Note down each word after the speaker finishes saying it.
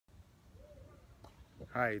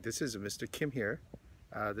Hi, this is Mr. Kim here.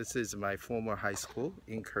 This is my former high school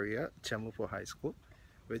in Korea, Jeonmupo High School,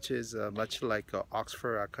 which is much like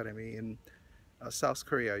Oxford Academy in South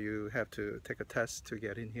Korea. You have to take a test to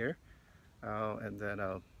get in here, and then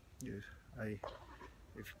you, I,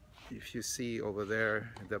 if if you see over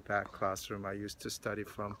there the back classroom, I used to study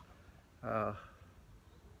from uh,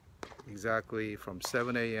 exactly from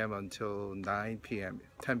 7 a.m. until 9 p.m.,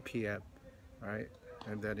 10 p.m. Right,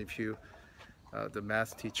 and then if you the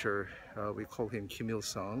math teacher, we call him Kim Il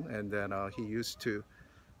Sung, and then he used to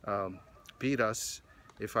um, beat us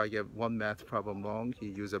if I get one math problem wrong. He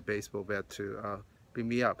used a baseball bat to beat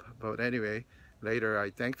me up. But anyway, later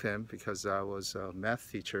I thanked him because I was a math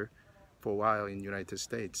teacher for a while in the United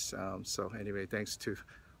States. So anyway, thanks to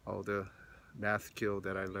all the math skill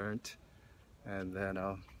that I learned. And then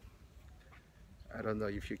I don't know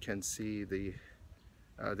if you can see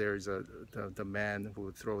there's the man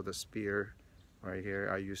who throw the spear right here.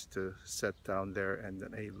 I used to sit down there and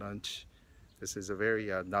then ate lunch. This is a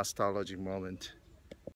very nostalgic moment.